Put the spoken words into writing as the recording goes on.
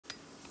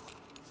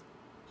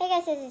Hey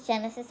guys, this is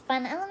Genesis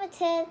Fun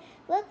Unlimited.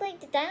 Look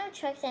like the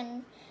Dinotrux,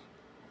 and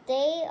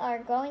they are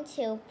going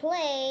to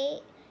play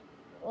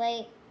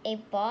like a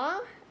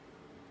ball,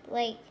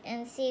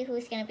 and see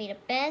who's gonna be the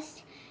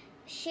best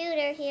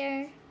shooter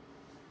here.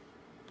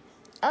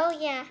 Oh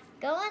yeah,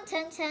 go on,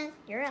 10-10.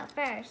 You're up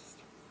first.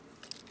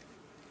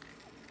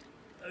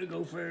 I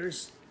go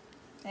first.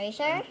 Are you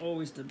sure? I'm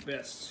always the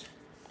best.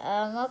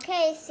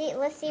 Okay.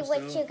 Let's see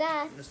what you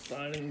got. The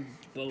starting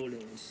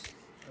bowlings.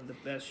 I'm the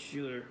best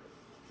shooter.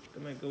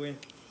 Come on, go in.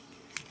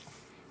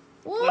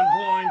 Woo! 1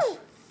 point.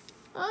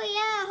 Oh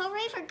yeah,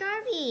 hooray for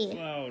Garby.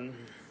 Wow,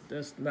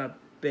 that's not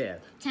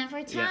bad. Time for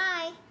a tie.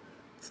 Yeah.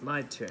 It's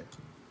my turn.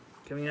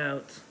 Coming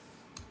out.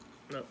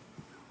 No.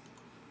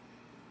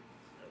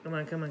 Come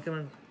on, come on, come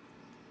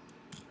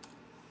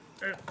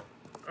on.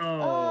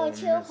 Oh,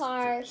 too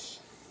harsh.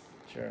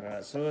 Sure,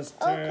 so it's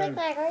Oh, turn. Click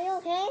Clack, are you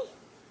okay?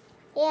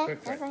 Yeah.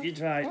 Click Clack, Okay. you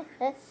try.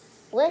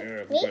 What?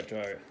 Yeah, Me? good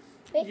try.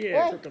 Me?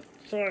 Yeah, What? put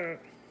the fire.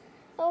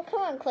 Oh,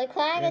 come on, Click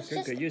Clack. Yeah, It's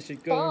just you a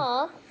should go.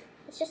 ball.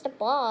 It's just a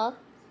ball.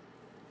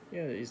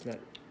 Yeah, it's not.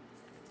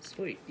 It's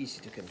very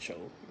easy to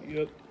control.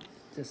 Yep.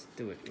 Just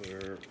do it.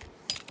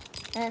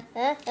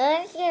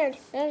 I'm scared.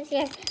 I'm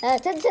scared.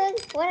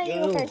 10-10. Why don't you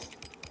go Go. first?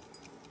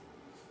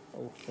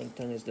 Oh,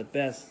 sometimes it's the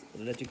best.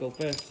 I'll let you go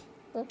first.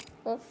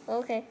 Oh,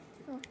 okay.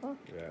 Oh.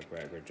 Yeah,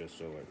 Cracker, just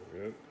so it.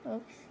 Yep.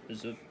 Oh.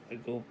 Is it? I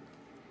go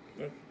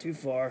not too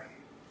far.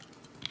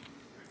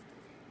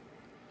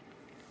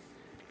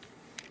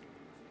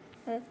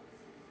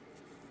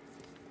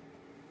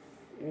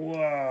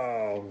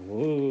 Wow!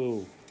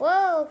 Whoa!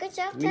 Whoa, good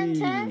job,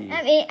 10-10.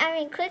 I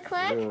mean, Click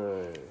Clack.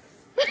 Whoa.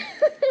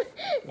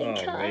 Wow,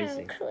 Come on,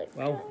 amazing. Click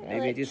Well, Clack.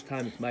 maybe this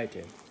time it's my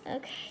turn.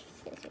 Okay.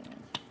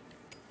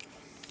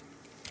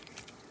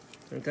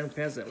 Sometimes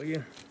pass that, will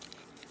you?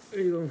 There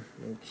you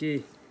go.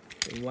 Okay.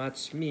 And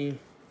watch me.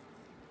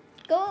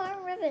 Go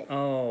on, Ribbit.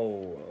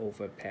 Oh,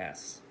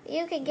 overpass.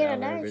 You can get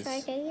Now, another Ribbits.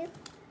 try, can you?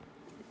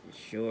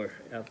 Sure,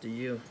 after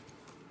you.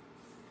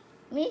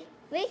 Me?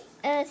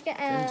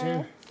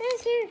 Turn.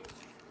 Who's here?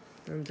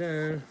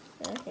 Turn.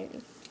 Okay.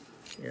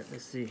 Yeah,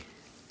 let's see.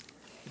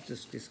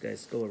 Just these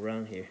guys go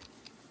around here.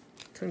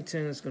 Tung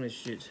is gonna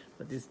shoot,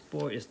 but this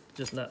boy is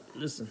just not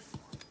listen.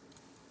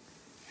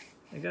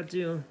 I got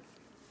you.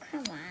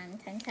 Come on,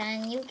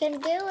 10-10. You can do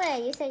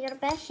it. You said you're the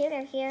best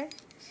shooter here.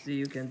 See,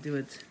 you can do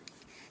it.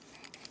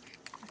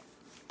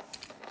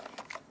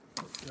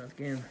 Not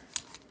again.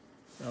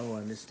 Oh,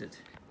 I missed it.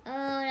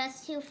 Oh,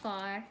 that's too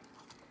far.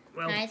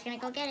 Well, Kai's gonna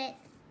go get it.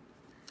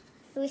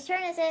 Whose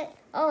turn is it?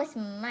 Oh, it's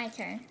my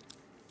turn.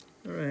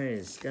 all right,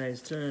 it's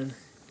Guy's turn.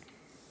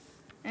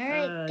 All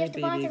right, Hi, give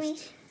the ball to me.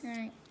 babies. All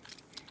right.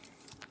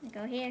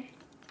 Go here.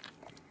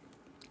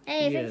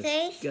 Hey, Yes, Fix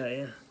Ace.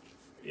 Guy.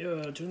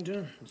 Yeah,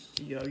 turn. Let's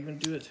see how you can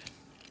do it.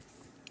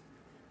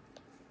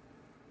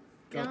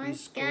 Go on, Copy,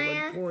 score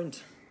Skya. 1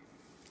 point.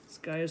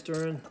 Skya's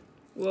turn.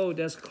 Whoa,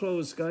 that's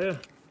close, Skya.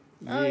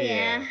 Oh,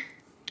 yeah.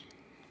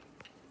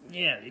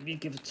 Yeah, maybe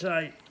give it a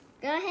try.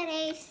 Go ahead,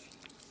 Ace.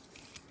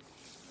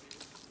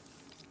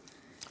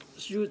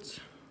 Shoot.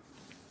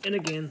 And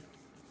again.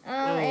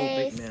 Oh,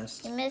 big Ace.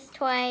 mess. You missed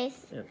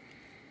twice.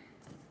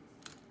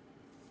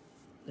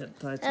 That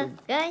title.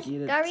 Guys,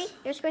 Get it. Garby,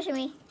 you're squishing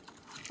me.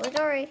 Oh,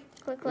 sorry.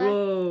 Quick clap.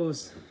 Whoa,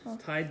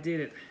 Ty did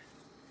it.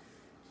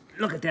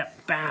 Look at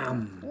that,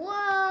 bam!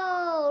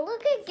 Whoa,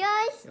 look at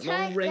guys.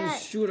 Ty Long range got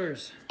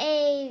shooters.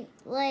 a,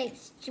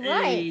 strike.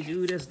 Hey,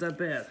 dude, that's not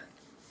bad.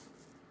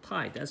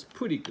 Ty, that's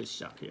pretty good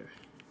shot here.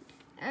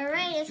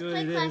 Alright, it's Sure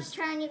Click it Clack's is.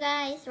 turn, you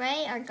guys,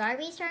 right? Or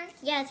Garby's turn?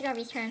 Yeah, it's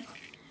Garby's turn.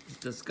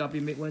 Does Gabby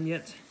make one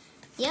yet?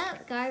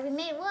 Yep, Garby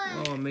made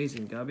one. Oh,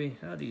 amazing, Gabby.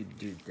 How do you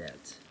do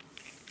that?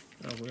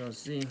 Oh, we're gonna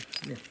see.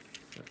 Yeah.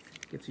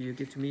 Give to you,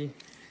 give to me.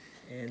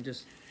 And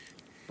just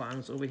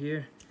bounce over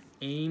here.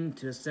 Aim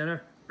to the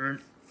center.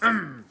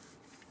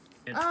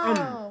 And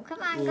Oh, come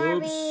on, Whoops.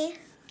 Garby.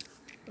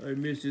 I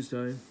missed this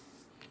time.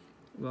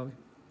 Well,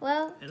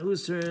 Well, and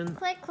whose turn?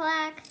 Click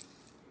Clack.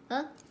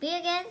 Me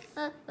again?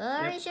 Are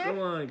you Yep, sure? Come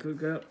on,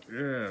 cook up.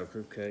 Yeah,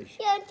 okay.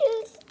 Yeah,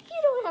 dude, you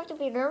don't have to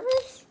be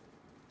nervous.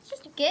 It's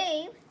just a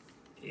game.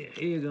 Yeah,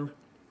 here you go.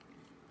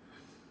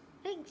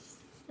 Thanks.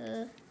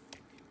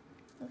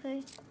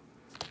 Okay.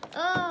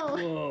 Oh,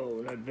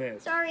 Whoa, not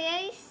bad. sorry,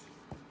 Ace.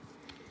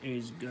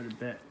 He's got it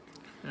back.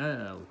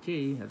 Ah,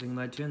 okay. I think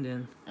my turn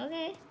then.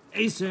 Okay.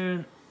 Ace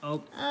turn.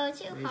 Oh, Oh,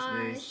 too Ace,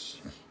 harsh. Ace.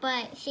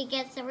 But she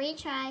gets a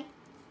retry.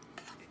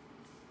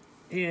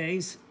 yeah,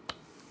 Ace.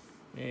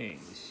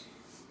 Ace.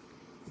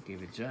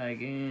 Give it a try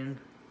again.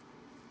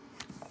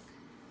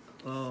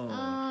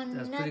 Oh,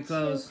 that's not pretty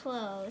close. too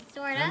close.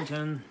 Sorta.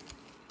 Turn.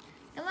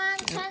 Come on,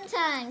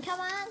 10-10. Come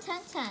on,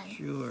 10-10.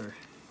 Sure.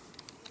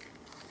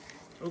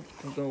 Oh,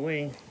 don't go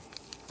away.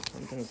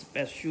 Sometimes the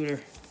best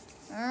shooter.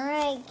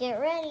 Alright, get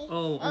ready.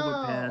 Oh,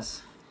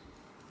 overpass.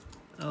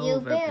 You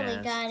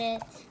barely got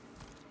it.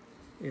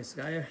 Yes,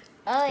 Skyer.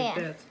 Oh, Take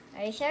yeah. that.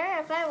 Are you sure?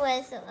 If I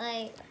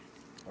was,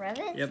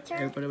 Rabbit's Yep, turn?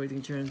 everybody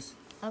waiting turns.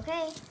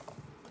 Okay.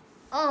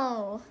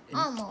 Oh, And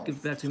almost. Give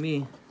it back to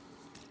me.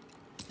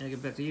 And I give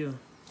it back to you.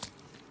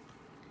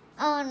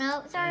 Oh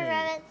no, sorry, Hey.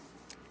 Rabbit.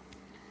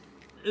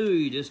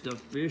 Ooh, this the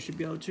fish should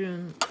be our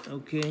turn.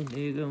 Okay, there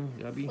you go,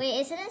 Gabby. Wait,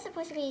 isn't it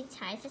supposed to be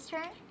Ty's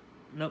turn?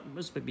 Nope,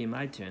 this might be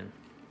my turn.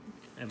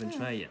 I haven't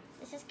tried yet.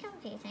 This is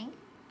confusing.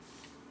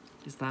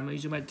 This time I'm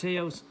using my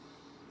tails.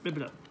 Rip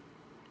it up.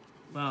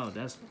 Wow,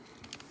 that's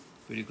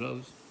pretty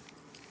close.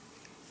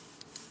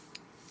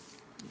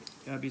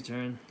 Gabby's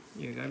turn.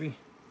 Here, Gabby.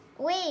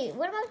 Wait,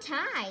 what about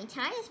Ty?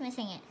 Ty is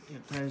missing it. Yeah,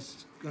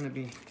 Ty's gonna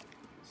be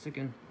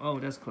second. Oh,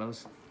 that's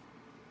close.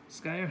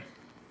 Skyer?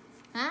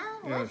 Huh?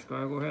 Yeah, What?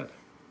 Skyer, go ahead.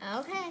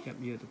 Okay. Yep,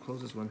 you're the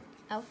closest one.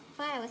 Oh,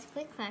 fine, it was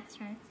Click Clack's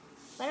turn.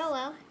 But oh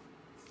well.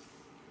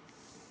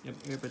 Yep,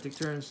 everybody take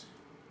turns.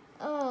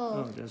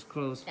 Oh, Oh, that's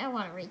close. I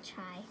want to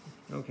retry.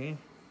 Okay.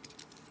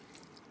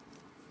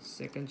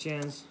 Second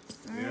chance.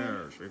 Alright.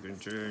 Yeah, second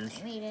chance.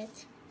 I made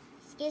it.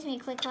 Excuse me,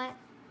 Click Clack.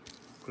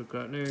 Click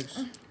clack next.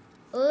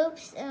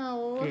 Oops.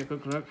 Oh. Okay,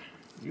 click clack.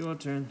 Your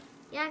turn.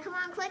 Yeah, come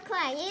on, Click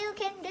Clack. You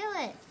can do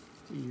it.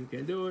 You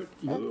can do it.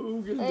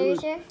 You can Are do you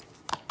it. sure?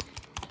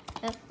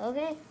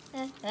 Okay.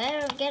 I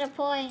don't get a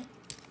point.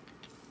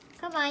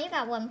 Come on, you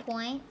got 1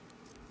 point.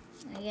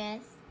 I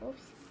guess.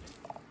 Oops.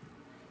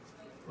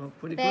 Well,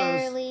 pretty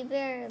close.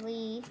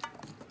 Barely.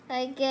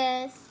 I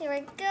guess. Here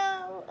we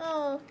go.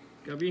 Oh.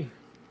 Gabby,